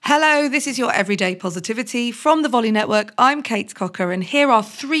Hello, this is your Everyday Positivity from the Volley Network. I'm Kate Cocker, and here are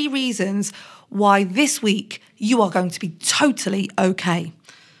 3 reasons why this week you are going to be totally okay.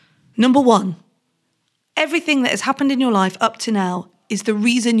 Number 1, everything that has happened in your life up to now is the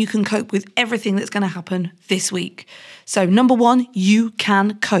reason you can cope with everything that's going to happen this week. So number 1, you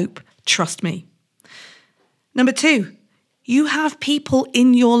can cope. Trust me. Number 2, you have people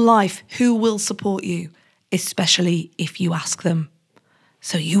in your life who will support you, especially if you ask them.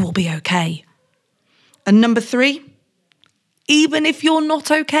 So you will be okay. And number 3, even if you're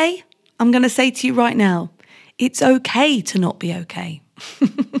not okay, I'm going to say to you right now, it's okay to not be okay. I've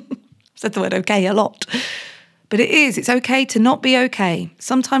said the word okay a lot, but it's okay to not be okay.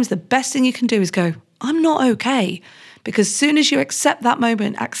 Sometimes the best thing you can do is go, I'm not okay. Because as soon as you accept that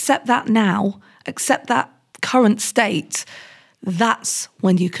moment, accept that now, accept that current state, that's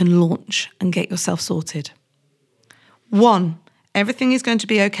when you can launch and get yourself sorted. 1, everything is going to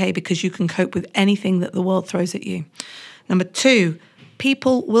be okay because you can cope with anything that the world throws at you. Number 2,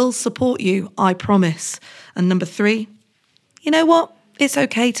 people will support you, I promise. And number 3, you know what? It's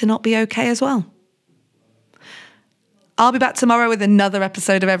okay to not be okay as well. I'll be back tomorrow with another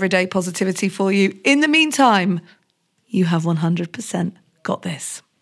episode of Everyday Positivity for you. In the meantime, you have 100% got this.